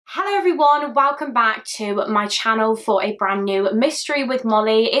Hello everyone, welcome back to my channel for a brand new mystery with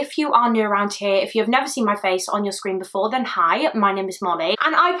Molly. If you are new around here, if you have never seen my face on your screen before, then hi, my name is Molly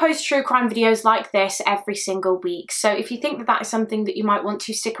and I post true crime videos like this every single week. So if you think that that is something that you might want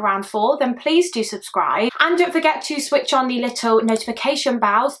to stick around for, then please do subscribe and don't forget to switch on the little notification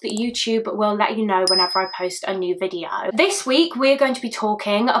bells that YouTube will let you know whenever I post a new video. This week we're going to be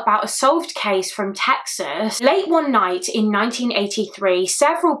talking about a solved case from Texas. Late one night in 1983,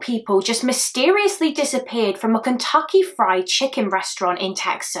 several people just mysteriously disappeared from a Kentucky Fried Chicken restaurant in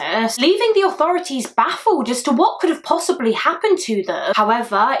Texas, leaving the authorities baffled as to what could have possibly happened to them.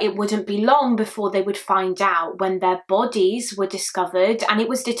 However, it wouldn't be long before they would find out when their bodies were discovered and it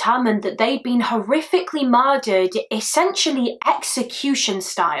was determined that they'd been horrifically murdered, essentially execution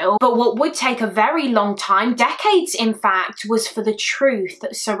style. But what would take a very long time, decades in fact, was for the truth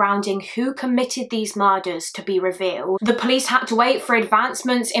surrounding who committed these murders to be revealed. The police had to wait for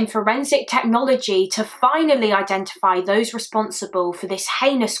advancements in forensic technology to finally identify those responsible for this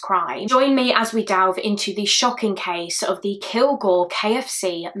heinous crime. Join me as we delve into the shocking case of the Kilgore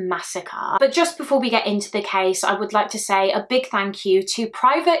KFC Massacre. But just before we get into the case, I would like to say a big thank you to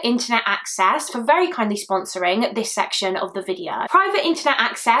Private Internet Access for very kindly sponsoring this section of the video. Private Internet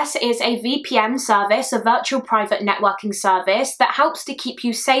Access is a VPN service, a virtual private networking service that helps to keep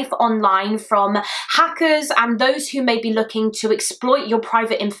you safe online from hackers and those who may be looking to exploit your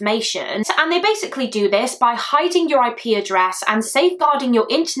private information. And they basically do this by hiding your IP address and safeguarding your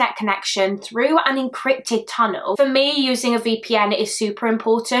internet connection through an encrypted tunnel. For me, using a VPN is super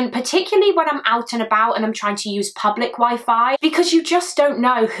important, particularly when I'm out and about and I'm trying to use public Wi-Fi, because you just don't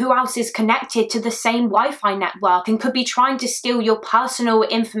know who else is connected to the same Wi-Fi network and could be trying to steal your personal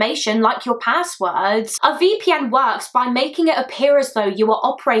information like your passwords. A VPN works by making it appear as though you are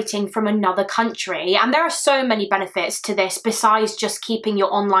operating from another country, and there are so many benefits to this besides just keeping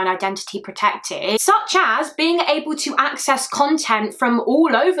your online identity protected, such as being able to access content from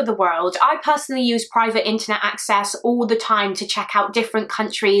all over the world. I personally use private internet access all the time to check out different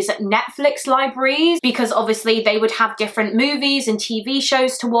countries' Netflix libraries, because obviously they would have different movies and TV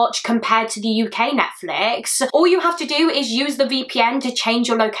shows to watch compared to the UK Netflix. All you have to do is use the VPN to change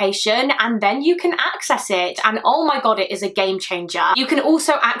your location and then you can access it, and oh my god, it is a game changer. You can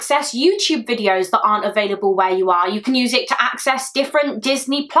also access YouTube videos that aren't available where you are. You can use it to access different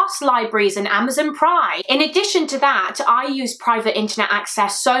Disney Plus libraries and Amazon Prime. In addition to that, I use private internet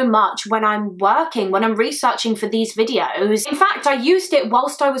access so much when I'm working, when I'm researching for these videos. In fact, I used it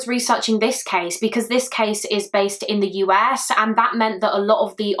whilst I was researching this case because this case is based in the US, and that meant that a lot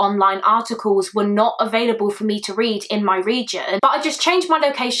of the online articles were not available for me to read in my region. But I just changed my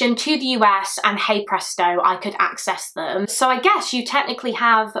location to the US and hey presto, I could access them. So I guess you technically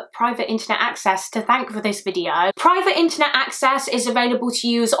have private internet access to thank for this video. Private internet access is available to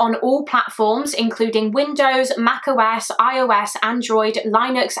use on all platforms, including Windows, macOS, iOS, Android,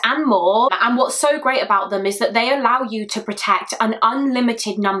 Linux, and more. And what's so great about them is that they allow you to protect an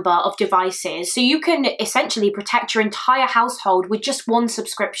unlimited number of devices. So you can essentially protect your entire household with just one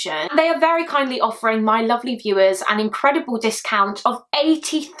subscription. They are very kindly offering my lovely viewers an incredible discount of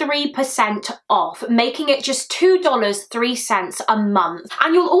 83% off, making it just $2.03 a month.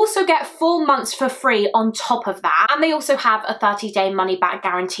 And you'll also get 4 months for free on top of that. And they also have a 30-day money-back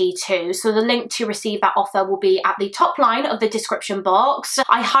guarantee too. So the link to receive that offer will be at the top line of the description box.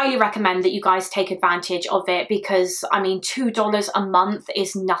 I highly recommend that you guys take advantage of it because, I mean, $2 a month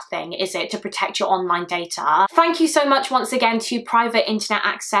is nothing, is it, to protect your online data? Thank you so much once again to Private Internet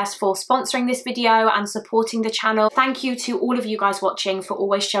Access for sponsoring this video and supporting the channel. Thank you to all of you guys watching for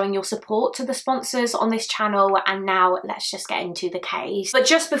always showing your support to the sponsors on this channel. And now let's just get into the case. But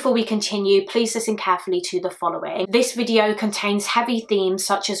just before we continue, please listen carefully to the following. This video contains heavy themes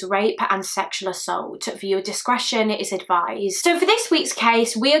such as rape and sexual assault. Viewer discretion is advised. So for this week's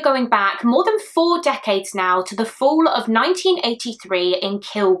case, we are going back more than 4 decades now to the fall of 1983 in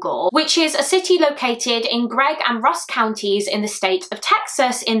Kilgore, which is a city located in Gregg and Rusk counties in the state of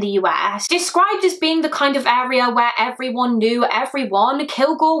Texas in the US. Described as being the kind of area where everyone knew everyone,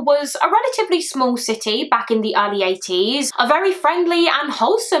 Kilgore was a relatively small city back in the early 80s, a very friendly and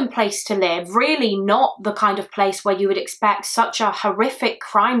wholesome place to live, really not the kind of place where you would expect such a horrific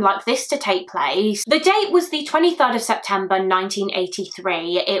crime like this to take place. The date was the 23rd of September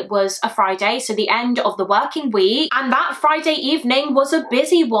 1983. It was a Friday, so the end of the working week, and that Friday evening was a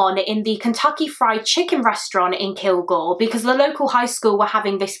busy one in the Kentucky Fried Chicken restaurant in Kilgore because the local high school were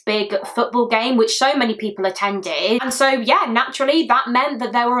having this big football game which so many people attended, and so yeah, naturally that meant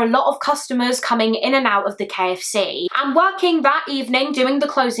that there were a lot of customers coming in and out of the KFC. And working that evening doing the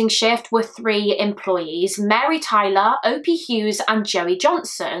closing shift were 3 employees, Mary Tyler, Opie Hughes and and Joey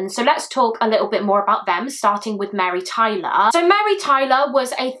Johnson. So let's talk a little bit more about them, starting with Mary Tyler. So Mary Tyler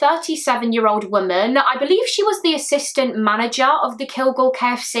was a 37-year-old woman. I believe she was the assistant manager of the Kilgore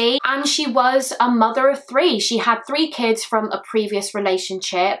KFC, and she was a mother of 3. She had 3 kids from a previous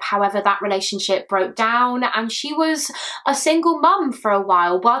relationship. However, that relationship broke down, and she was a single mum for a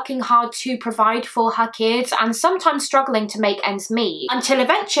while, working hard to provide for her kids and sometimes struggling to make ends meet, until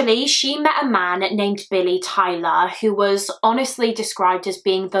eventually she met a man named Billy Tyler, who was honestly described as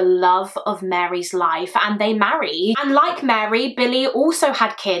being the love of Mary's life, and they married. And like Mary, Billy also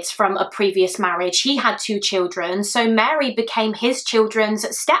had kids from a previous marriage. He had 2 children, so Mary became his children's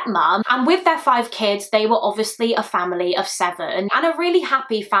stepmom, and with their 5 kids, they were obviously a family of 7, and a really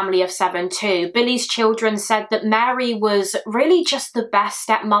happy family of 7 too. Billy's children said that Mary was really just the best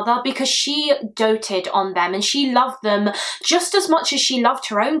stepmother because she doted on them and she loved them just as much as she loved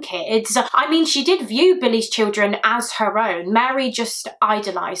her own kids. I mean, she did view Billy's children as her own. Mary just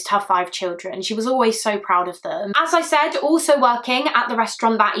idolized her 5 children. She was always so proud of them. As I said, also working at the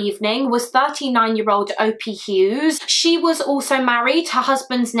restaurant that evening was 39-year-old Opie Hughes. She was also married. Her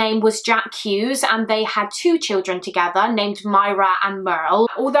husband's name was Jack Hughes, and they had 2 children together named Myra and Merle.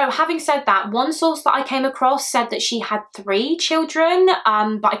 Although, having said that, one source that I came across said that she had 3 children,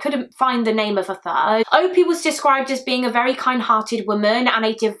 but I couldn't find the name of a 3rd. Opie was described as being a very kind-hearted woman and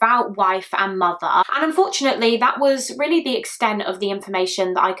a devout wife and mother. And unfortunately, that was really the extent of the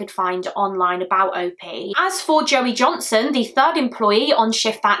information that I could find online about Opie. As for Joey Johnson, the 3rd employee on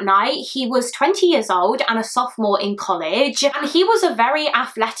shift that night, he was 20 years old and a sophomore in college, and he was a very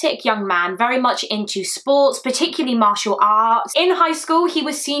athletic young man, very much into sports, particularly martial arts. In high school, he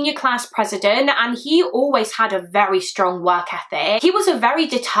was senior class president, and he always had a very strong work ethic. He was a very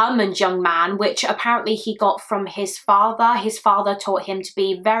determined young man, which apparently he got from his father. His father taught him to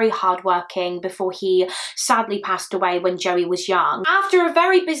be very hardworking before he sadly passed away when Joey was young. After a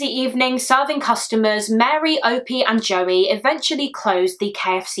very busy evening serving customers, Mary, Opie and Joey eventually closed the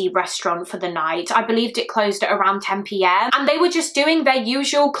KFC restaurant for the night. I believed it closed at around 10 p.m. and they were just doing their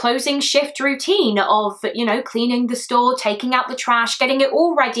usual closing shift routine of, you know, cleaning the store, taking out the trash, getting it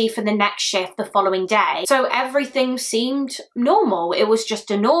all ready for the next shift the following day. So everything seemed normal. It was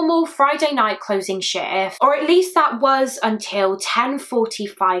just a normal Friday night closing shift, or at least that was until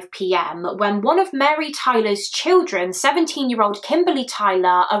 10:45 p.m. when one of Mary Tyler's children, 17-year-old Kimberly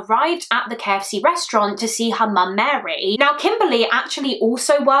Tyler, arrived at the KFC restaurant to see her mum Mary. Now, Kimberly actually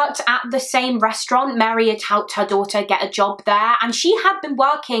also worked at the same restaurant. Mary had helped her daughter get a job there, and she had been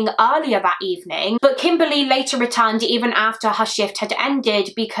working earlier that evening, but Kimberly later returned even after her shift had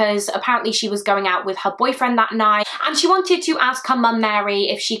ended because apparently she was going out with her boyfriend that night, and she wanted to ask her mum Mary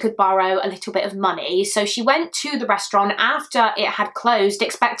if she could borrow a little bit of money. So she went to the restaurant after it had closed,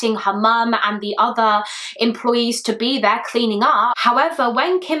 expecting her mum and the other employees to be there cleaning up. However,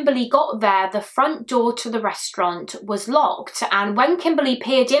 when Kimberly got there, the front door to the restaurant was locked, and when Kimberly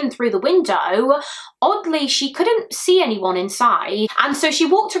peered in through the window, oddly, she couldn't see anyone inside, and so she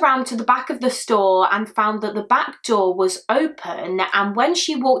walked around to the back of the store and found that the back door was open, and when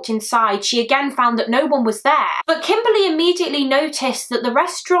she walked inside, she again found that no one was there. But Kimberly immediately noticed that the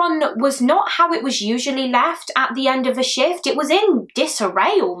restaurant was not how it was usually left at the end of a shift. It was in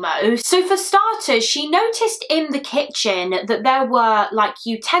disarray almost. So for starters, she noticed in the kitchen that there were like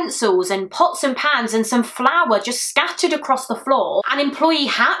utensils and pots and pans and some flour just scattered across the floor. An employee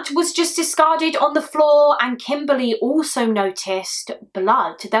hat was just discarded on the floor, and Kimberly also noticed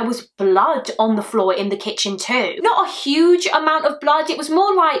blood. There was blood on the floor in the kitchen too. Not a huge amount of blood, it was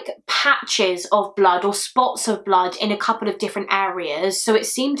more like patches of blood or spots of blood in a couple of different areas, so it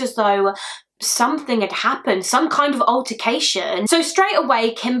seemed as though something had happened, some kind of altercation. So straight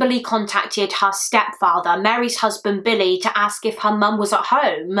away, Kimberly contacted her stepfather, Mary's husband Billy, to ask if her mum was at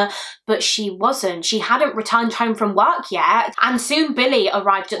home, but she wasn't. She hadn't returned home from work yet, and soon Billy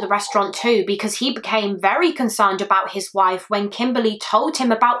arrived at the restaurant too, because he became very concerned about his wife when Kimberly told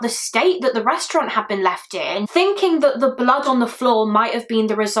him about the state that the restaurant had been left in, thinking that the blood on the floor might have been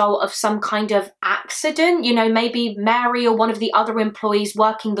the result of some kind of accident. You know, maybe Mary or one of the other employees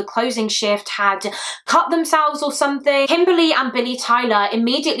working the closing shift had cut themselves or something. Kimberly and Billy Tyler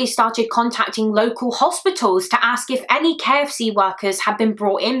immediately started contacting local hospitals to ask if any KFC workers had been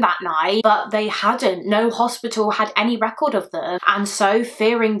brought in that night, but they hadn't. No hospital had any record of them. And so,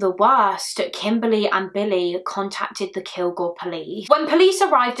 fearing the worst, Kimberly and Billy contacted the Kilgore police. When police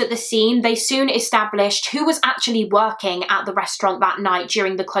arrived at the scene, they soon established who was actually working at the restaurant that night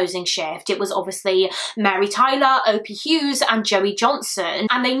during the closing shift. It was obviously Mary Tyler, Opie Hughes and Joey Johnson,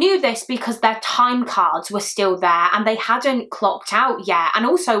 and they knew this because their time cards were still there and they hadn't clocked out yet, and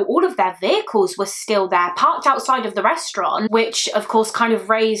also all of their vehicles were still there, parked outside of the restaurant, which of course kind of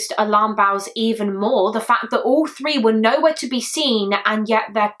raised alarm bells even more. The fact that all three were nowhere to be seen and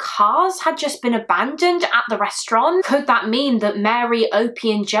yet their cars had just been abandoned at the restaurant. Could that mean that Mary,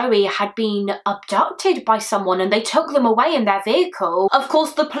 Opie and Joey had been abducted by someone and they took them away in their vehicle? Of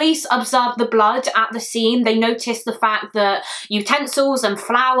course, the police observed the blood at the scene. They noticed the fact that utensils and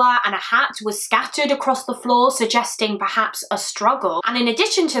flour and a hat was scattered across the floor, suggesting perhaps a struggle. And in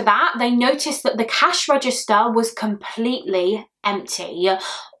addition to that, they noticed that the cash register was completely empty.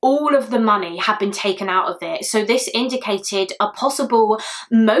 All of the money had been taken out of it. So this indicated a possible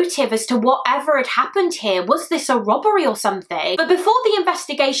motive as to whatever had happened here. Was this a robbery or something? But before the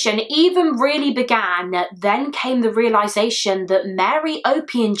investigation even really began, then came the realization that Mary,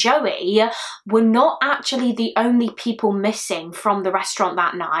 Opie and Joey were not actually the only people missing from the restaurant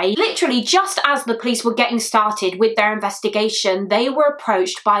that night. Literally, just as the police were getting started with their investigation, they were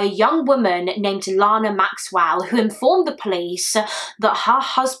approached by a young woman named Lana Maxwell, who informed the police that her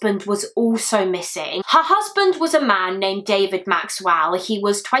husband was also missing. Her husband was a man named David Maxwell. He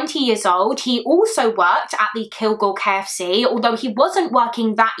was 20 years old. He also worked at the Kilgore KFC, although he wasn't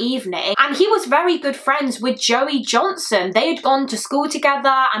working that evening, and he was very good friends with Joey Johnson. They had gone to school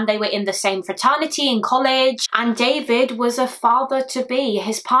together and they were in the same fraternity in college, and David was a father-to-be.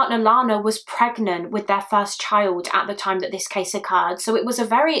 His partner Lana was pregnant with their first child at the time that this case occurred, so it was a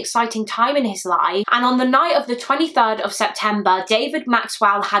very exciting time in his life. And on the night of the 23rd of September, David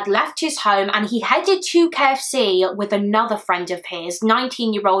Maxwell had left his home and he headed to KFC with another friend of his,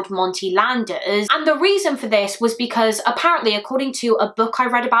 19-year-old Monty Landers. And the reason for this was because apparently, according to a book I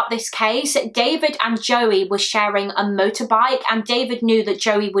read about this case, David and Joey were sharing a motorbike, and David knew that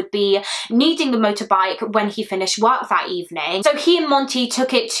Joey would be needing the motorbike when he finished work that evening. So he and Monty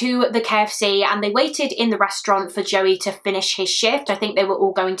took it to the KFC and they waited in the restaurant for Joey to finish his shift. I think they were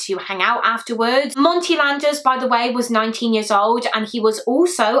all going to hang out afterwards. Monty Landers, by the way, was 19 years old and he was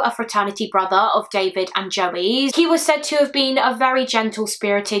also a fraternity brother of David and Joey's. He was said to have been a very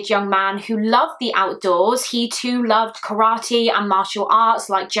gentle-spirited young man who loved the outdoors. He too loved karate and martial arts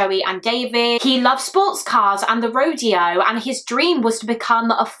like Joey and David. He loved sports cars and the rodeo, and his dream was to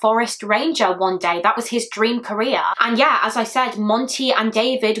become a forest ranger one day. That was his dream career. And yeah, as I said, Monty and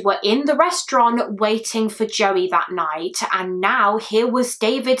David were in the restaurant waiting for Joey that night, and now here was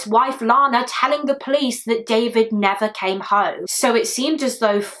David's wife Lana telling the police that David never came home. So it seemed as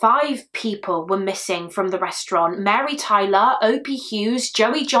though 5 people were missing from the restaurant: Mary Tyler, Opie Hughes,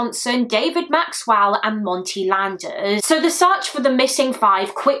 Joey Johnson, David Maxwell and Monty Landers. So the search for the missing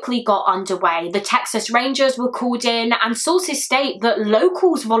 5 quickly got underway. The Texas Rangers were called in, and sources state that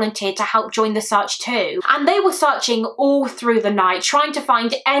locals volunteered to help join the search too. And they were searching all through the night, trying to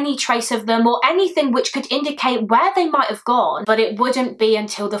find any trace of them or anything which could indicate where they might have gone. But it wouldn't be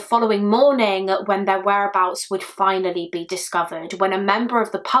until the following morning when their whereabouts would finally be discovered, when a member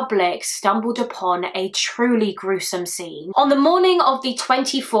of the public stumbled upon a truly gruesome scene. On the morning of the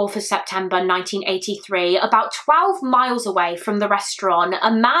 24th of September 1983, about 12 miles away from the restaurant,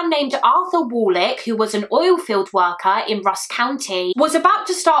 a man named Arthur Warlick, who was an oil field worker in Rusk County, was about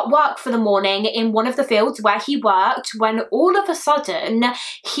to start work for the morning in one of the fields where he worked when all of a sudden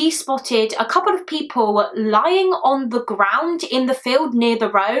he spotted a couple of people lying on the ground in the field near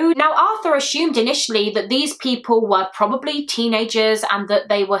the road. Now, Arthur assumed initially that these people were probably teenagers and that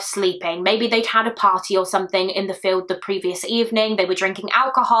they were sleeping. Maybe they'd had a party or something in the field the previous evening, they were drinking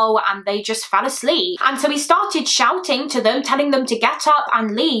alcohol and they just fell asleep. And so he started shouting to them, telling them to get up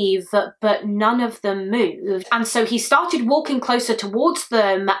and leave, but none of them moved. And so he started walking closer towards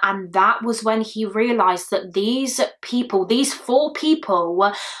them, and that was when he realized that these people, these 4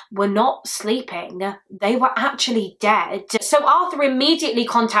 people, were not sleeping. They were actually dead. So Arthur immediately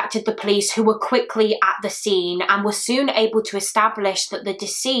contacted the police, who were quickly at the scene and were soon able to establish that the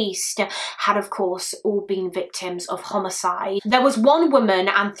deceased had, of course, all been victims of homicide. There was 1 woman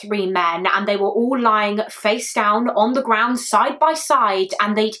and 3 men, and they were all lying face down on the ground side by side,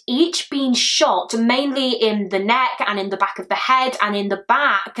 and they'd each been shot, mainly in the neck and in the back of the head and in the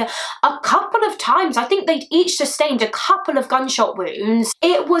back, a couple of times. I think they'd each sustained a couple of gunshot wounds.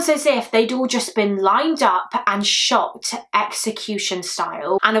 It was as if they'd all just been lined up and shot execution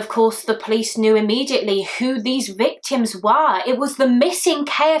style. And of course, the police knew immediately who these victims victims were. It was the missing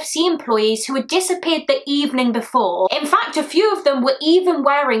KFC employees who had disappeared the evening before. In fact, a few of them were even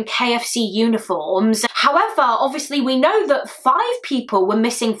wearing KFC uniforms. However, obviously we know that 5 people were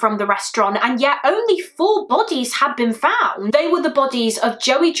missing from the restaurant, and yet only 4 bodies had been found. They were the bodies of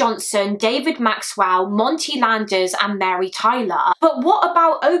Joey Johnson, David Maxwell, Monty Landers, and Mary Tyler. But what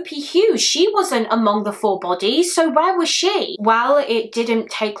about Opie Hughes? She wasn't among the 4 bodies, so where was she? Well, it didn't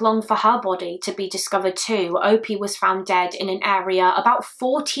take long for her body to be discovered too. Opie was found dead in an area about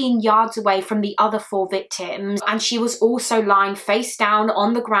 14 yards away from the other 4 victims, and she was also lying face down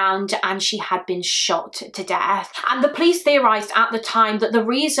on the ground, and she had been shot to death. And the police theorized at the time that the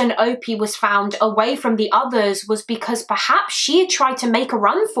reason Opie was found away from the others was because perhaps she had tried to make a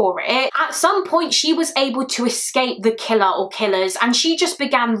run for it. At some point she was able to escape the killer or killers, and she just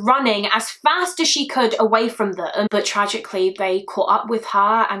began running as fast as she could away from them, but tragically they caught up with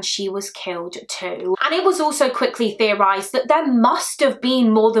her and she was killed too. And it was also quickly theorized that there must have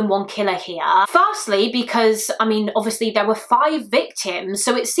been more than one killer here. Firstly, because I mean obviously there were 5 victims,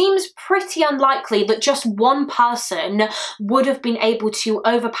 so it seems pretty unlikely that just one person would have been able to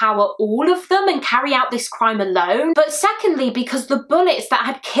overpower all of them and carry out this crime alone. But secondly, because the bullets that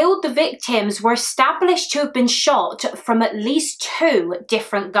had killed the victims were established to have been shot from at least 2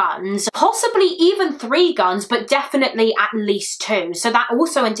 different guns, possibly even 3 guns, but definitely at least 2. So that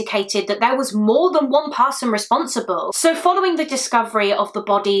also indicated that there was more than one person responsible. So following the discovery of the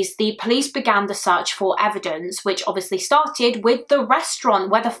bodies, the police began the search for evidence, which obviously started with the restaurant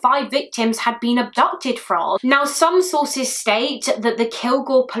where the 5 victims had been abducted from. Now, some sources state that the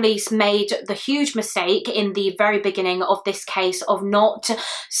Kilgore police made the huge mistake in the very beginning of this case of not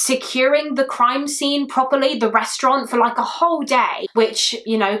securing the crime scene properly, the restaurant, for like a whole day, which,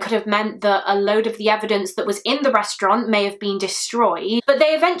 you know, could have meant that a load of the evidence that was in the restaurant may have been destroyed. But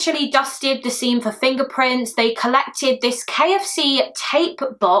they eventually dusted the scene for fingerprints. They collected this KFC tape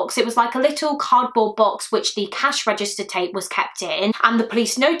box. It was like a little cardboard box which the cash register tape was kept in, and the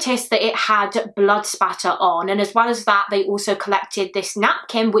police noticed that it had blood spatter on, and as well as that they also collected this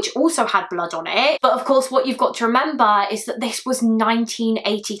napkin which also had blood on it. But of course what you've got to remember is that this was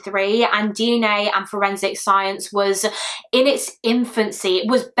 1983 and DNA and forensic science was in its infancy. It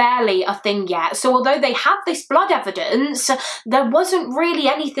was barely a thing yet. So although they had this blood evidence, there wasn't really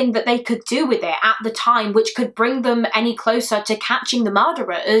anything that they could do with it at the time which could bring them any closer to catching the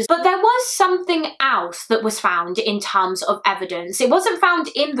murderers. But there was something else that was found in terms of evidence. It wasn't found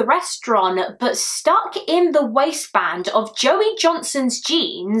in the restaurant, but stuck in the waistband of Joey Johnson's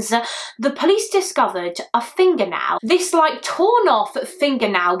jeans, the police discovered a fingernail. This like torn off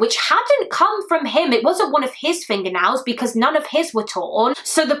fingernail which hadn't come from him. It wasn't one of his fingernails because none of his were torn.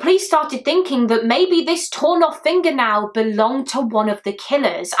 So the police started thinking that maybe this torn off fingernail belonged to one of the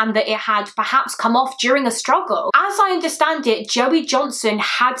killers and that it had perhaps come off during a struggle. As I understand it, Joey Johnson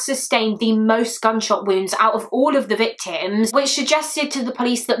had sustained the most gunshot wounds out of all of the victims, which suggested to the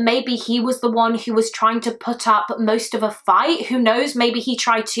police that maybe he was the one who was trying to put up most of a fight. Who knows, maybe he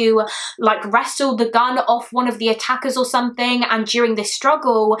tried to like wrestle the gun off one of the attackers or something, and during this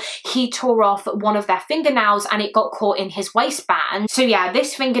struggle he tore off one of their fingernails and it got caught in his waistband. So yeah,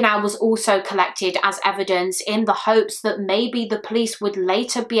 this fingernail was also collected as evidence in the hopes that maybe the police would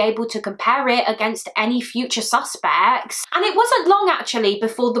later be able to compare it against any future suspects. And it wasn't long actually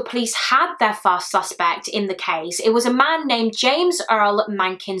before the police had their first suspect in the case. It was a man named James Earl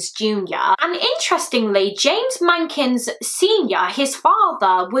Mankins Jr. And interestingly, James Mankins Sr., his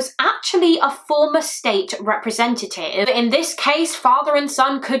father, was actually a former state representative. In this case, father and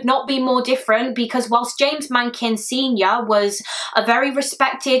son could not be more different, because whilst James Mankins Sr. was a very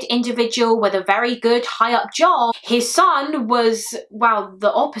respected individual with a very good high-up job, his son was, well,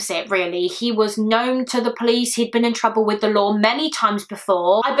 the opposite really. He was known to the police. He'd been in trouble with the law many times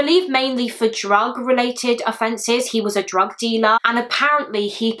before. I believe mainly for drug-related offences. He was a drug dealer, and apparently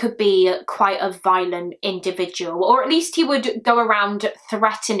he could be quite a violent individual, or at least he would go around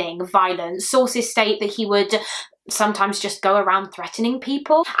threatening violence. Sources state that he would sometimes just go around threatening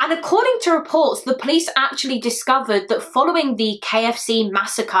people. And according to reports, the police actually discovered that following the KFC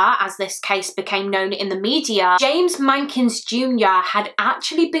massacre, as this case became known in the media, James Mankins Jr. had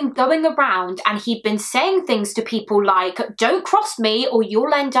actually been going around and he'd been saying things to people like, "Don't cross me or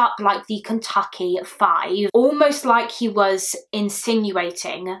you'll end up like the Kentucky Five," almost like he was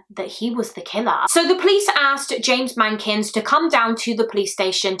insinuating that he was the killer. So the police asked James Mankins to come down to the police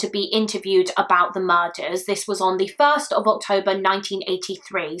station to be interviewed about the murders. This was on the 1st of October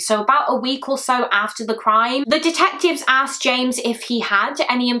 1983, so about a week or so after the crime. The detectives asked James if he had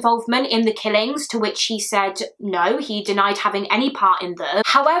any involvement in the killings, to which he said no, he denied having any part in them.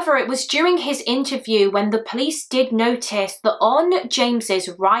 However, it was during his interview when the police did notice that on James's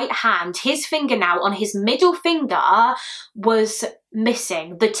right hand, his fingernail on his middle finger was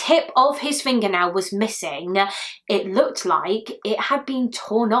missing. The tip of his fingernail was missing. It looked like it had been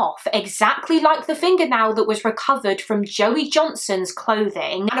torn off, exactly like the fingernail that was recovered from Joey Johnson's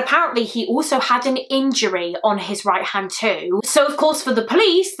clothing. And apparently he also had an injury on his right hand too. So of course for the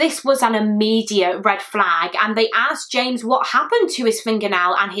police, this was an immediate red flag, and they asked James what happened to his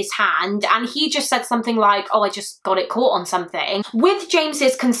fingernail and his hand, and he just said something like, oh, I just got it caught on something. With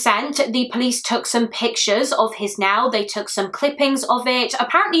James's consent, the police took some pictures of his nail, they took some clippings of it.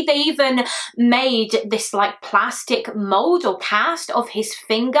 Apparently they even made this like plastic mold or cast of his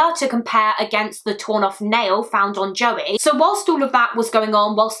finger to compare against the torn off nail found on Joey. So whilst all of that was going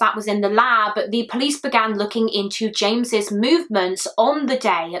on, whilst that was in the lab, the police began looking into James's movements on the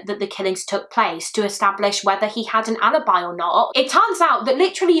day that the killings took place to establish whether he had an alibi or not. It turns out that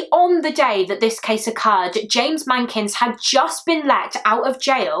literally on the day that this case occurred, James Mankins had just been let out of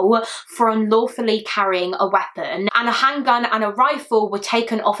jail for unlawfully carrying a weapon, and a handgun and a rifle were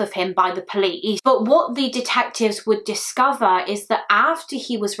taken off of him by the police. But what the detectives would discover is that after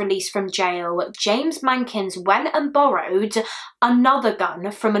he was released from jail, James Mankins went and borrowed another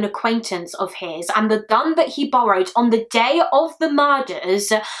gun from an acquaintance of his, and the gun that he borrowed on the day of the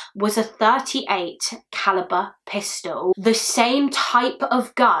murders was a .38 caliber pistol, the same type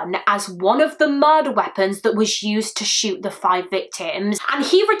of gun as one of the murder weapons that was used to shoot the 5 victims. And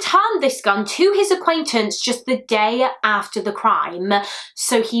he returned this gun to his acquaintance just the day after the crime.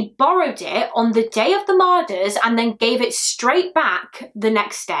 So he borrowed it on the day of the murders and then gave it straight back the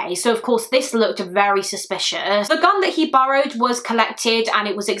next day. So of course this looked very suspicious. The gun that he borrowed was collected and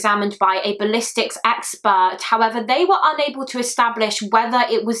it was examined by a ballistics expert. However, they were unable to establish whether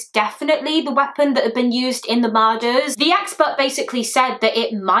it was definitely the weapon that had been used in the murders. The expert basically said that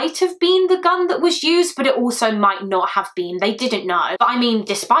it might have been the gun that was used, but it also might not have been. They didn't know. But I mean,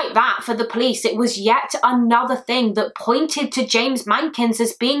 despite that, for the police, it was yet another thing that pointed to James Mankins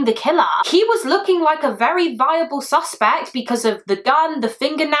as being the killer. He was looking like a very viable suspect because of the gun, the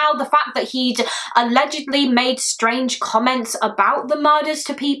fingernail, the fact that he'd allegedly made strange comments about the murders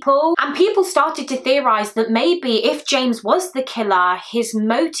to people. And people started to theorize that maybe if James was the killer, his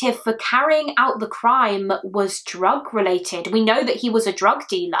motive for carrying out the crime was drug related. We know that he was a drug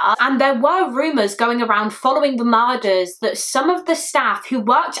dealer, and there were rumors going around following the murders that some of the staff who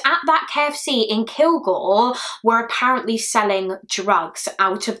worked at that KFC in Kilgore were apparently selling drugs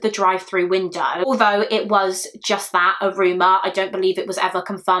out of the drive-through window. Although it was just that, a rumor, I don't believe it was ever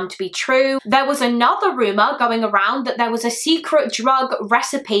confirmed to be true. There was another rumor going around that there was a secret drug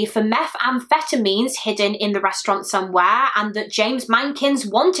recipe for methamphetamines hidden in the restaurant somewhere, and that James Mankins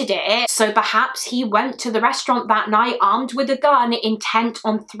wanted it, so perhaps he went to the restaurant that night armed with a gun, intent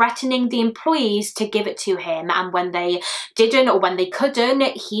on threatening the employees to give it to him, and when they didn't or when they couldn't,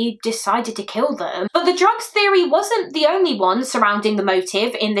 he decided to kill them. But the drugs theory wasn't the only one surrounding the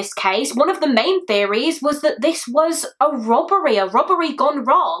motive in this case. One of the main theories was that this was a robbery gone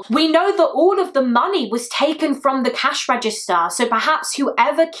wrong. We know that all of the money was taken from the cash register, so perhaps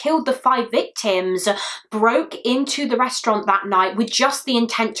whoever killed the 5 victims broke into the restaurant that night with just the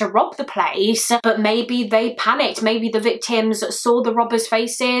intent to rob the place, but maybe they panicked. Maybe the victims saw the robbers'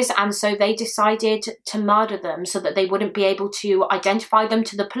 faces and so they decided to murder them so that they wouldn't be able to identify them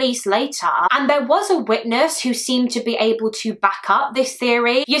to the police later. And there was a witness who seemed to be able to back up this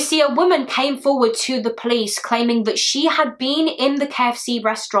theory. You see, a woman came forward to the police claiming that she had been in the KFC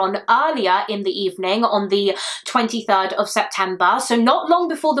restaurant earlier in the evening on the 23rd of September, so not long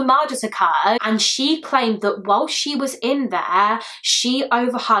before the murders occurred, and she claimed that while she was in there, she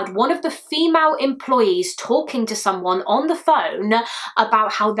overheard one of the female employees talking to someone on the phone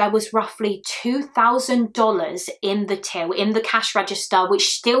about how there was roughly $2,000 in the till, in the cash register, which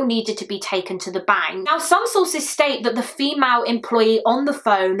still needed to be taken to the bank. Now, some sources state that the female employee on the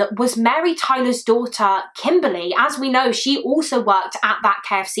phone was Mary Tyler's daughter, Kimberly. As we know, she also worked at that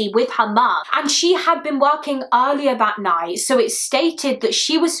KFC with her mum, and she had been working earlier that night, so it's stated that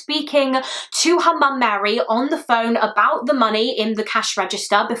she was speaking to her mum Mary on the phone about the money in the cash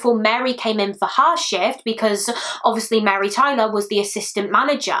register before Mary came in for her shift, because obviously Mary Tyler was the assistant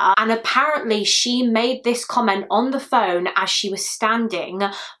manager, and apparently she made this comment on the phone as she was standing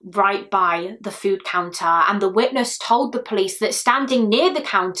right by the food counter, and the witness told told the police that standing near the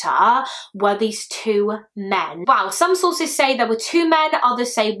counter were these two men. Wow, some sources say there were two men,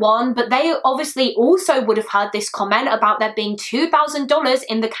 others say one, but they obviously also would have heard this comment about there being $2,000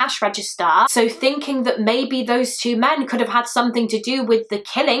 in the cash register. So thinking that maybe those two men could have had something to do with the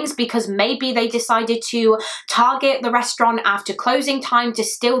killings because maybe they decided to target the restaurant after closing time to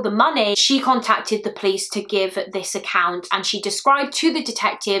steal the money, she contacted the police to give this account, and she described to the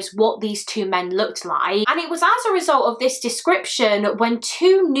detectives what these two men looked like. And it was as a result of this description when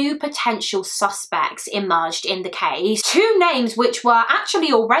two new potential suspects emerged in the case. Two names which were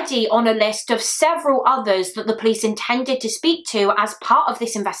actually already on a list of several others that the police intended to speak to as part of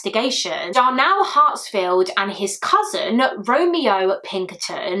this investigation. Darnell Hartsfield and his cousin, Romeo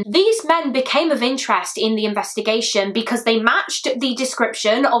Pinkerton. These men became of interest in the investigation because they matched the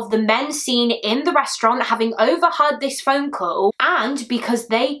description of the men seen in the restaurant having overheard this phone call, and because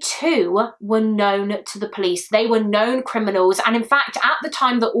they too were known to the police. They were known criminals, and in fact, at the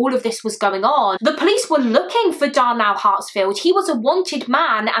time that all of this was going on, the police were looking for Darnell Hartsfield. He was a wanted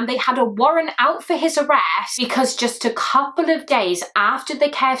man, and they had a warrant out for his arrest because just a couple of days after the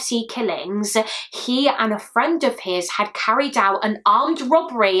KFC killings, he and a friend of his had carried out an armed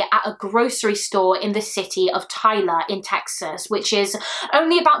robbery at a grocery store in the city of Tyler in Texas, which is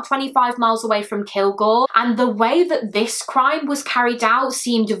only about 25 miles away from Kilgore. And the way that this crime was carried out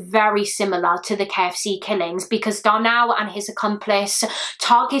seemed very similar to the KFC killings because Darnell and his accomplice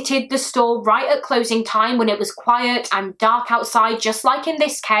targeted the store right at closing time when it was quiet and dark outside, just like in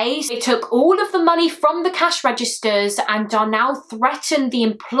this case. They took all of the money from the cash registers, and Darnell threatened the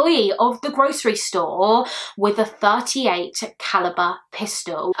employee of the grocery store with a .38 caliber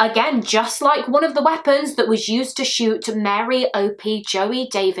pistol. Again, just like one of the weapons that was used to shoot Mary, Opie, Joey,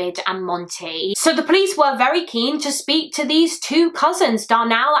 David and Monty. So the police were very keen to speak to these two cousins,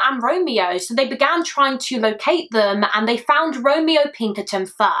 Darnell and Romeo, so they began trying to locate them, and they found Romeo Pinkerton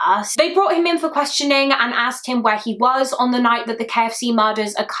first. They brought him in for questioning and asked him where he was on the night that the KFC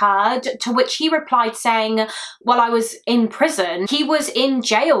murders occurred, to which he replied saying, well, I was in prison. He was in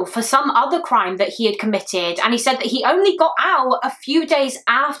jail for some other crime that he had committed, and he said that he only got out a few days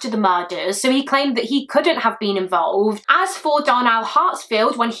after the murders, so he claimed that he couldn't have been involved. As for Darnell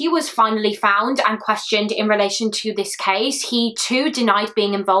Hartsfield, when he was finally found and questioned in relation to this case, he too denied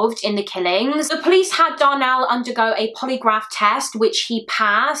being involved in the killings. The police had Darnell undergo a polygraph test, which he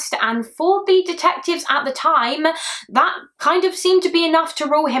passed, and for the detectives at the time, that kind of seemed to be enough to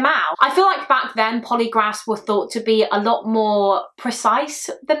rule him out. I feel like back then polygraphs were thought to be a lot more precise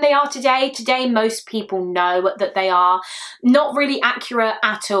than they are today. Today, most people know that they are not really accurate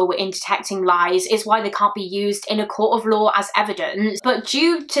at all in detecting lies. It's why they can't be used in a court of law as evidence. But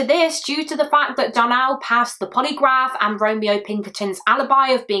due to this, due to the fact that Darnell passed the polygraph and Romeo Pinkerton's alibi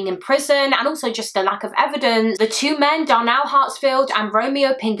of being in prison, and also just a lack of evidence, the two men, Darnell Hartsfield and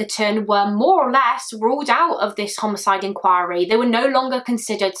Romeo Pinkerton, were more or less ruled out of this homicide inquiry. They were no longer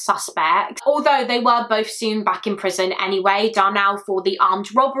considered suspects, although they were both soon back in prison anyway, Darnell for the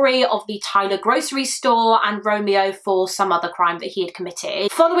armed robbery of the Tyler grocery store and Romeo for some other crime that he had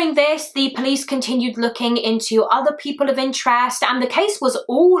committed. Following this, the police continued looking into other people of interest, and the case was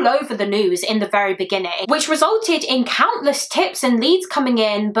all over the news in the very beginning, which resulted in countless tips and leads coming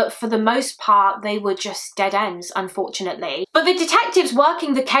in, but for the most part they were just dead ends, unfortunately. But the detectives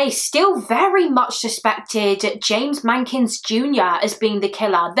working the case still very much suspected James Mankins Jr. as being the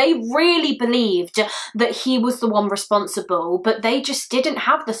killer. They really believed that he was the one responsible, but they just didn't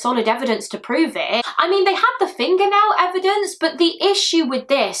have the solid evidence to prove it. I mean, they had the fingernail evidence, but the issue with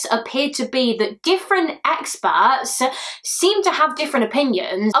this appeared to be that different experts seemed to have different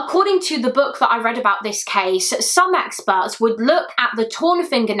opinions. According to the book that I read about this case, some experts would look at the torn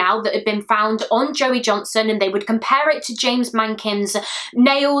fingernail that had been found on Joey Johnson and they would compare it to James Mankins'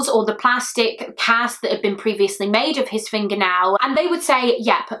 nails or the plastic cast that had been previously made of his fingernail, and they would say,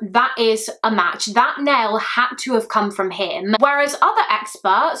 yep, that is a match. That nail had to have come from him. Whereas other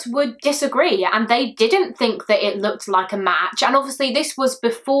experts would disagree and they didn't think that it looked like a match. And obviously this was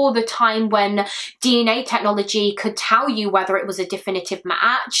before the time when DNA technology could tell you whether it was a definitive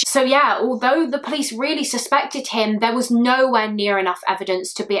match. So yeah, although the police really suspected him, there was nowhere near enough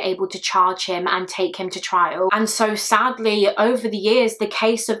evidence to be able to charge him and take him to trial. And so sadly, over the years, the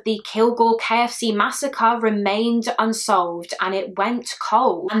case of the Kilgore KFC Massacre remained unsolved and it went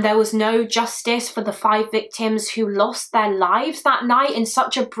cold. And there was no justice for the 5 victims who lost their lives that night in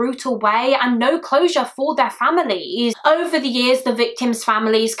such a brutal way, and no closure for their families. Over the years, the victims'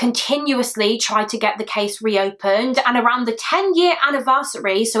 families continuously tried to get the case reopened, and around the 10-year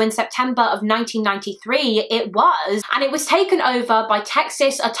anniversary, so in September of 1993, it was taken over by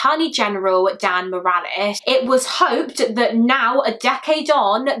Texas Attorney General Dan Morales. It was hoped that now, a decade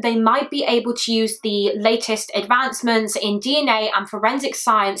on, they might be able to use the latest advancements in DNA and forensic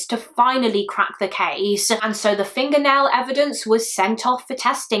science to finally crack the case. And so the fingernail evidence was sent off for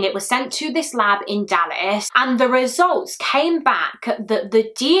testing. It was sent to this lab in Dallas, and the results came back that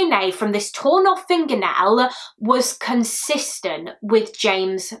the DNA from this torn off fingernail was consistent with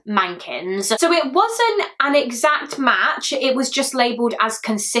James Mankin's. So it wasn't an exact match, it was just labelled as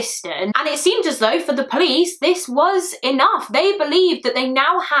consistent, and it seemed as though for the police this was enough. They believed that they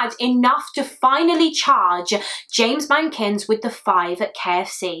now had enough to finally charge James Mankins with the 5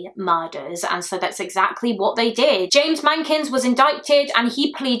 KFC murders, and so that's exactly what they did. James Mankins was indicted and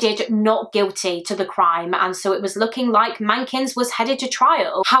he pleaded not guilty to the crime, and so it was looking like Mankins was headed to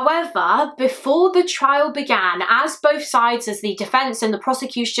trial. However, before the trial began, as both sides, as the defence and the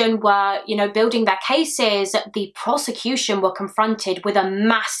prosecution were, building their cases, the prosecution were confronted with a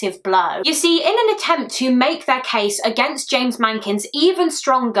massive blow. You see, in an attempt to make their case against James Mankins even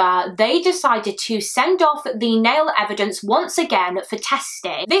stronger, they decided to send off the nail evidence once again for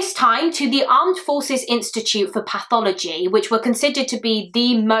testing, this time to the Armed Forces Institute for Pathology, which were considered to be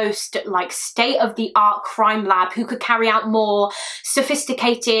the most state-of-the-art crime lab who could carry out more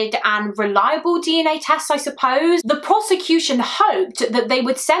sophisticated and reliable DNA tests, I suppose. The prosecution hoped that they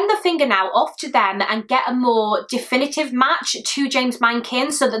would send the fingernail off to them and get a more definitive match to James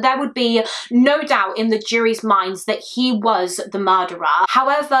Mankin, so that there would be no doubt in the jury's minds that he was the murderer.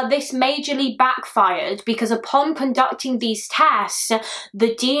 However, this majorly backfired, because upon conducting these tests,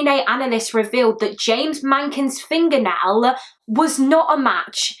 the DNA analysts revealed that James Mankin's fingernail was not a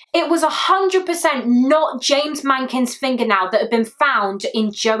match. It was 100% not James Mankin's fingernail that had been found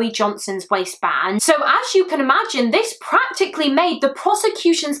in Joey Johnson's waistband. So as you can imagine, this practically made the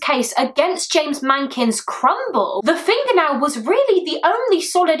prosecution's case against James Mankins crumble. The fingernail was really the only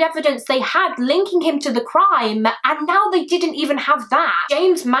solid evidence they had linking him to the crime, and now they didn't even have that.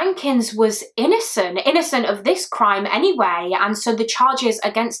 James Mankins was innocent of this crime anyway, and so the charges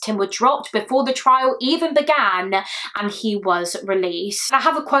against him were dropped before the trial even began, and he was released. I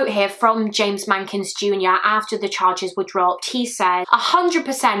have a quote here from James Mankins Jr. after the charges were dropped. He said,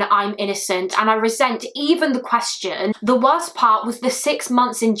 "100% I'm innocent and I resent even the question. The worst part was the 6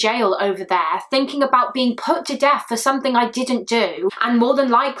 months in jail over there, thinking about being put to death for something I didn't do. And more than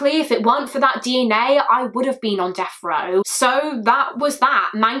likely, if it weren't for that DNA, I would have been on death row." So that was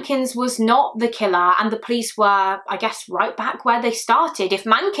that. Mankins was not the killer, and the police were, I guess, right back where they started. If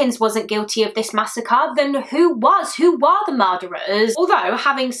Mankins wasn't guilty of this massacre, then who was? Who were the murderers? Although,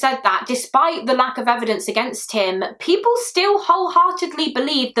 having said that, despite the lack of evidence against him, people still wholeheartedly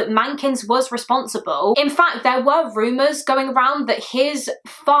believed that Mankins was responsible. In fact, there were rumours going around that his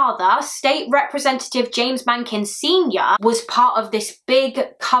father, State Representative James Mankins Sr., was part of this big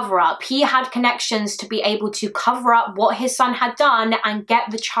cover-up. He had connections to be able to cover up what his son had done and get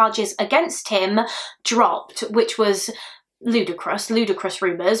the charges against him dropped, which was ludicrous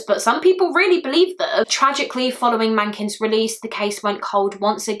rumours, but some people really believed them. Tragically, following Mankin's release, the case went cold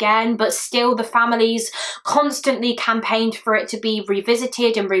once again, but still the families constantly campaigned for it to be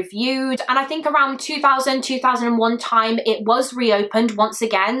revisited and reviewed, and I think around 2000-2001 time it was reopened once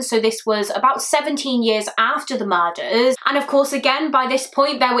again, so this was about 17 years after the murders. And of course, again, by this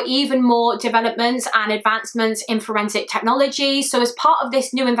point there were even more developments and advancements in forensic technology, so as part of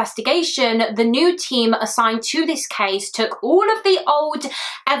this new investigation, the new team assigned to this case took all of the old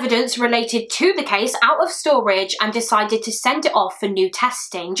evidence related to the case out of storage and decided to send it off for new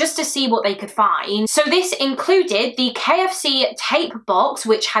testing just to see what they could find. So this included the KFC tape box,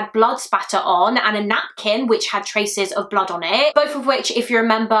 which had blood spatter on, and a napkin which had traces of blood on it, both of which, if you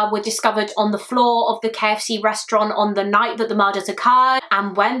remember, were discovered on the floor of the KFC restaurant on the night that the murders occurred.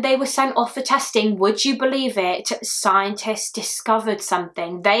 And when they were sent off for testing, would you believe it, scientists discovered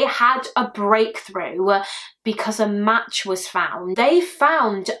something. They had a breakthrough because a match was found. They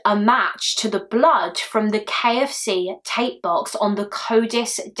found a match to the blood from the KFC tape box on the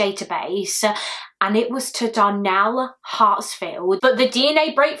CODIS database, and it was to Darnell Hartsfield. But the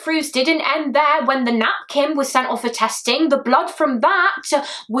DNA breakthroughs didn't end there. When the napkin was sent off for testing, the blood from that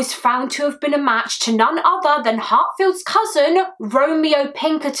was found to have been a match to none other than Hartfield's cousin, Romeo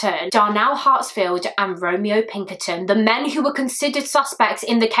Pinkerton. Darnell Hartsfield and Romeo Pinkerton, the men who were considered suspects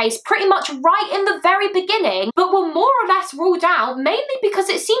in the case pretty much right in the very beginning, but were more or less ruled out, mainly because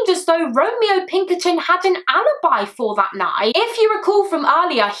it seemed as though Romeo Pinkerton had an alibi for that night. If you recall from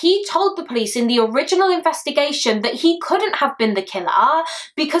earlier, he told the police in the original investigation that he couldn't have been the killer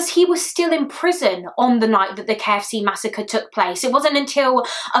because he was still in prison on the night that the KFC massacre took place. It wasn't until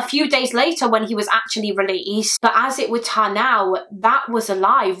a few days later when he was actually released. But as it would turn out, that was a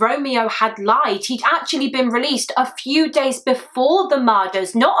lie. Romeo had lied. He'd actually been released a few days before the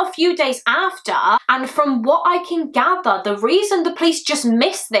murders, not a few days after. And from what I can gather, the reason the police just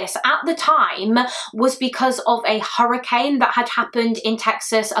missed this at the time was because of a hurricane that had happened in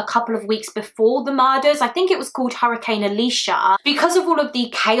Texas a couple of weeks before the murders. I think it was called Hurricane Alicia. Because of all of the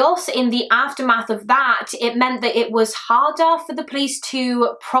chaos in the aftermath of that, it meant that it was harder for the police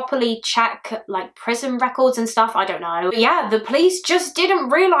to properly check like prison records and stuff. I don't know. But yeah, the police just didn't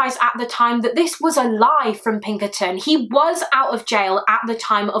realize at the time that this was a lie from Pinkerton. He was out of jail at the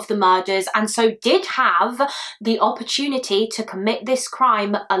time of the murders and so did have the opportunity to commit this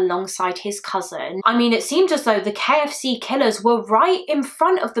crime alongside his cousin. I mean, it seemed as though the KFC killers were right in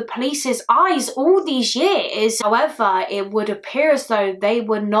front of the police's eyes all these years. However, it would appear as though they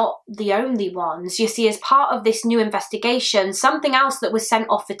were not the only ones. You see, as part of this new investigation, something else that was sent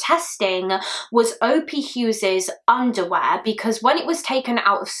off for testing was Opie Hughes's underwear, because when it was taken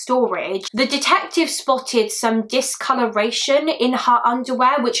out of storage, the detective spotted some discoloration in her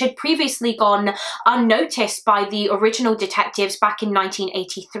underwear, which had previously gone unnoticed by the original detectives back in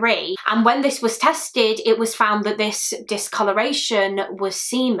 1983. And when this was tested, it was found that this discoloration was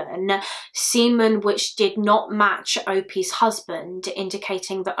semen which did not match Opie's husband,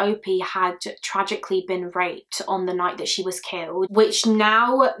 indicating that Opie had tragically been raped on the night that she was killed, which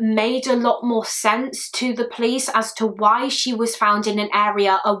now made a lot more sense to the police as to why she was found in an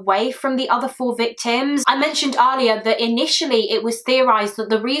area away from the other 4 victims. I mentioned earlier that initially it was theorized that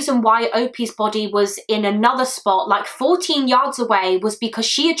the reason why Opie's body was in another spot, like 14 yards away, was because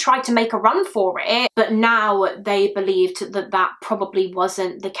she had tried to make a run for it, but now they believed that that probably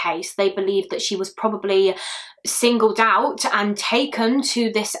wasn't the case. They believed that she was probably singled out and taken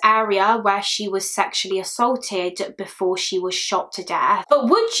to this area where she was sexually assaulted before she was shot to death. But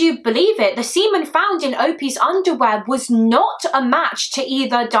would you believe it? The semen found in Opie's underwear was not a match to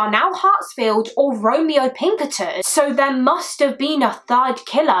either Darnell Hartsfield or Romeo Pinkerton. So there must have been a third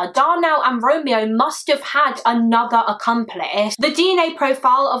killer. Darnell and Romeo must have had another accomplice. The DNA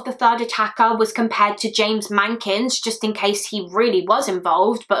profile of the third attacker was compared to James Mankin's, just in case he really was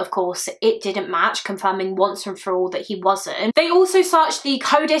involved, but of course it didn't match, confirming once and for all that he wasn't. They also searched the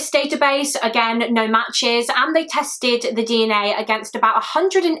CODIS database, again no matches, and they tested the DNA against about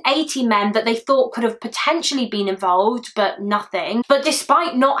 180 men that they thought could have potentially been involved, but nothing. But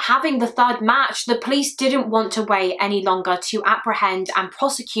despite not having the third match, the police didn't want to wait any longer to apprehend and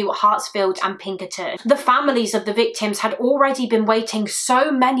prosecute Hartsfield and Pinkerton. The families of the victims had already been waiting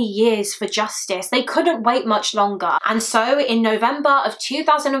so many years for justice. They couldn't wait much longer. And so in November of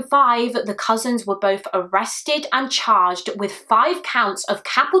 2005, the cousins were both arrested and charged with 5 counts of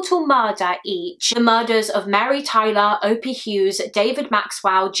capital murder each. The murders of Mary Tyler, Opie Hughes, David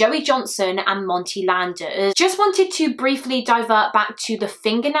Maxwell, Joey Johnson and Monty Landers. Just wanted to briefly divert back to the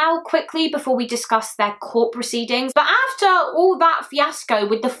fingernail quickly before we discuss their court proceedings. But after all that fiasco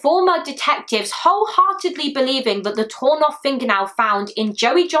with the former detectives wholeheartedly believing that the torn off fingernail found in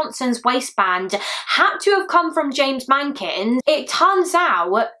Joey Johnson's waistband had to have come from James Mankin, it turns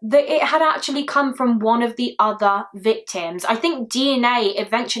out that it had actually come from one of the other victims. I think DNA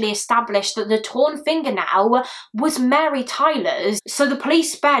eventually established that the torn fingernail was Mary Tyler's. So the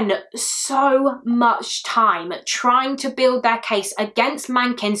police spent so much time trying to build their case against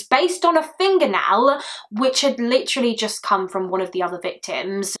Mankin's based on a fingernail which had literally just come from one of the other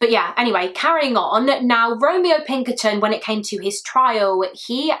victims. But yeah, anyway, carrying on. Now, Romeo Pinkerton, when it came to his trial,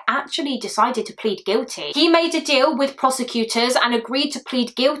 he actually decided to plead guilty. He made a deal with prosecutors and agreed to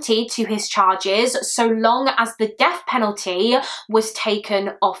plead guilty to his charges so long as the death penalty was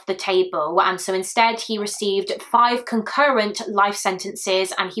taken off the table. And so instead he received 5 concurrent life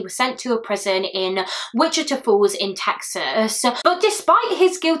sentences and he was sent to a prison in Wichita Falls in Texas. But despite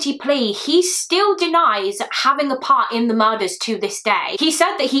his guilty plea, he still denies having a part in the murders to this day. He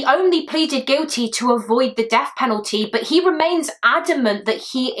said that he only pleaded guilty to avoid the death penalty, but he remains adamant that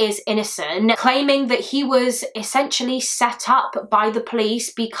he is innocent, claiming that he was essentially set up by the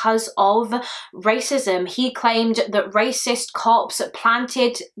police because of racism. He claimed that racist cops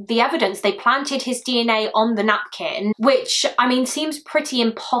planted the evidence. They planted his DNA on the napkin, which, I mean, seems pretty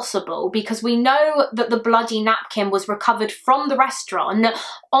impossible because we know that the bloody napkin was recovered from the restaurant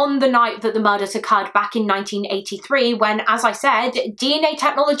on the night that the murders occurred back in 1983 when, as I said, DNA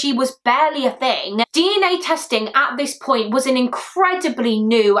technology was barely a thing. DNA testing at this point was an incredibly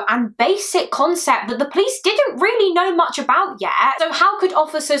new and basic concept that the police didn't really know much about yet. So how could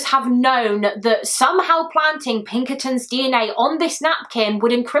officers have have known that somehow planting Pinkerton's DNA on this napkin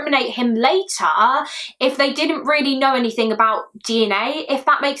would incriminate him later if they didn't really know anything about DNA, if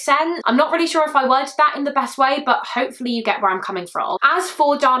that makes sense. I'm not really sure if I worded that in the best way, but hopefully you get where I'm coming from. As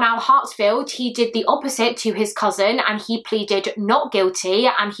for Darnell Hartsfield, he did the opposite to his cousin and he pleaded not guilty,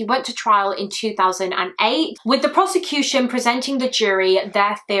 and he went to trial in 2008, with the prosecution presenting the jury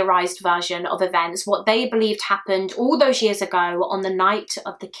their theorized version of events, what they believed happened all those years ago on the night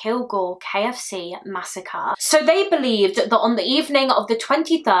of the Kilgore KFC Massacre. So they believed that on the evening of the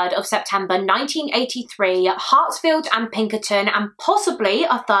 23rd of September 1983, Hartsfield and Pinkerton and possibly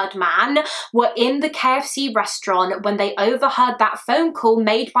a third man were in the KFC restaurant when they overheard that phone call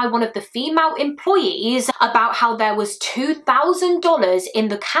made by one of the female employees about how there was $2,000 in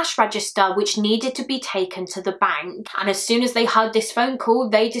the cash register which needed to be taken to the bank. And as soon as they heard this phone call,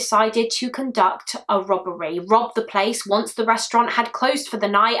 they decided to conduct a robbery, rob the place once the restaurant had closed for the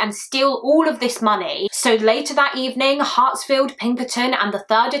night, and steal all of this money. So later that evening, Hartsfield, Pinkerton and the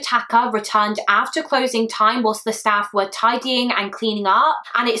third attacker returned after closing time whilst the staff were tidying and cleaning up,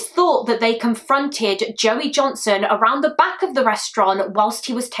 and it's thought that they confronted Joey Johnson around the back of the restaurant whilst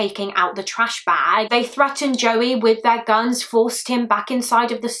he was taking out the trash bag. They threatened Joey with their guns, forced him back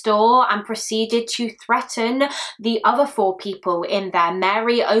inside of the store, and proceeded to threaten the other four people in there,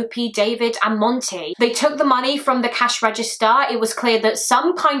 Mary, Opie, David and Monty. They took the money from the cash register. It was clear that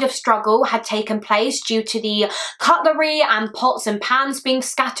some kind of struggle had taken place due to the cutlery and pots and pans being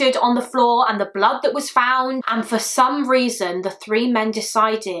scattered on the floor and the blood that was found, and for some reason the three men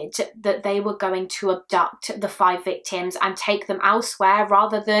decided that they were going to abduct the 5 victims and take them elsewhere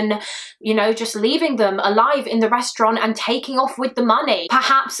rather than, you know, just leaving them alive in the restaurant and taking off with the money.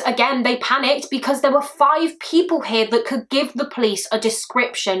 Perhaps again they panicked because there were 5 people here that could give the police a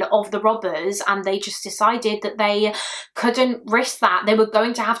description of the robbers, and they just decided that they couldn't risk that. They were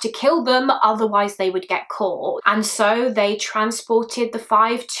going to have to kill them, otherwise they would get caught. And so they transported the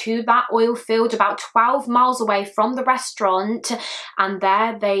 5 to that oil field about 12 miles away from the restaurant, and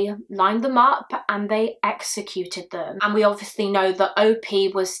there they lined them up and they executed them. And we obviously know that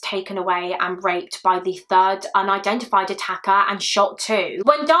Opie was taken away and raped by the third unidentified attacker and shot too.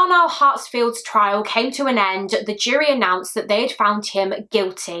 When Darnell Hartsfield's trial came to an end, the jury announced that they had found him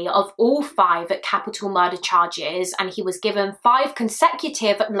guilty of all 5 capital murder charges, and he was given 5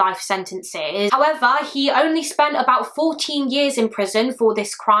 consecutive life sentences. However, he only spent about 14 years in prison for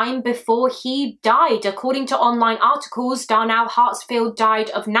this crime before he died. According to online articles, Darnell Hartsfield died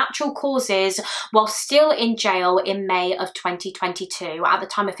of natural causes while still in jail in May of 2022. At the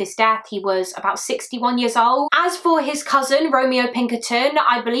time of his death, he was about 61 years old. As for his cousin, Romeo Pinkerton,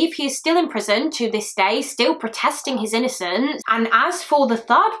 I believe he is still in prison to this day, still protesting his innocence. And as for the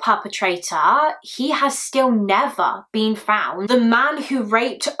third perpetrator, he has still never been found. The man who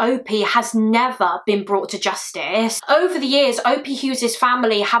raped Opie has never been brought to justice. Over the years, Opie Hughes'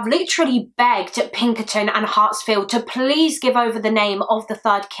 family have literally begged Pinkerton and Hartsfield to please give over the name of the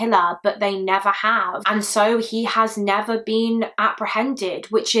third killer, but they never have. And so he has never been apprehended,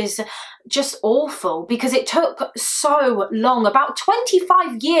 which is just awful because it took so long, about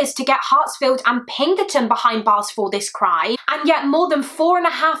 25 years, to get Hartsfield and Pinkerton behind bars for this crime. And yet more than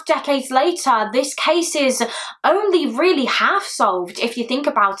 4.5 decades later, this case is only really half solved if you think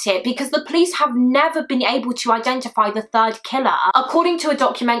about it, because the police have never been able to identify the third killer. According to a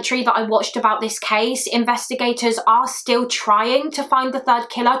documentary that I watched about this case, investigators are still trying to find the third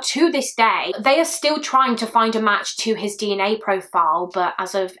killer to this day. They are still trying to find a match to his DNA profile, but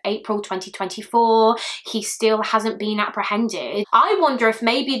as of April 2024, he still hasn't been apprehended. I wonder if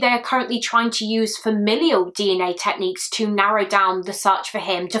maybe they're currently trying to use familial DNA techniques to narrow down the search for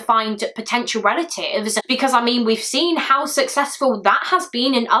him, to find potential relatives, because I mean, we've seen how successful that has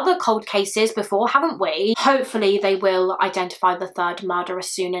been in other cold cases before, haven't we? Hopefully they will identify the third murderer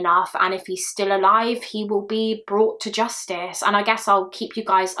soon enough, and if he's still alive, he will be brought to justice. And I guess I'll keep you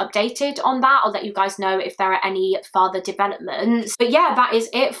guys updated on that. I'll let you guys know if there are any further developments. But yeah, that is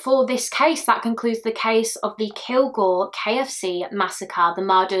it for this case. That concludes the case of the Kilgore KFC Massacre, the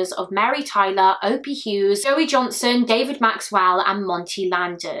murders of Mary Tyler, Opie Hughes, Joey Johnson, David Maxwell and Monty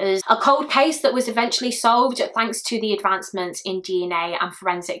Landers. A cold case that was eventually solved thanks to the advancements in DNA and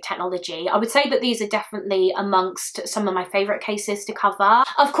forensic technology. I would say that these are definitely amongst some of my favourite cases to cover.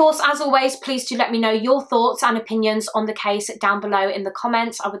 Of course, as always, please do let me know your thoughts and opinions on the case down below in the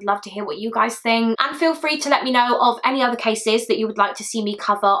comments. I would love to hear what you guys think, and feel free to let me know of any other cases that you would like to see me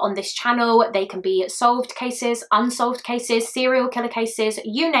cover on this channel. They can be solved cases, unsolved cases, serial killer cases,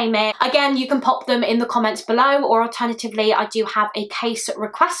 you name it. Again, you can pop them in the comments below, or alternatively, I do have a case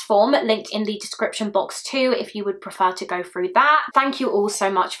request form linked in the description box too if you would prefer to go through that. thank you all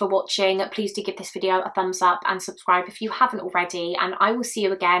so much for watching. Please do give this video a thumbs up and subscribe if you haven't already, and I will see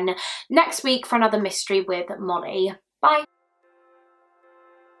you again next week for another mystery with Mollie. Bye.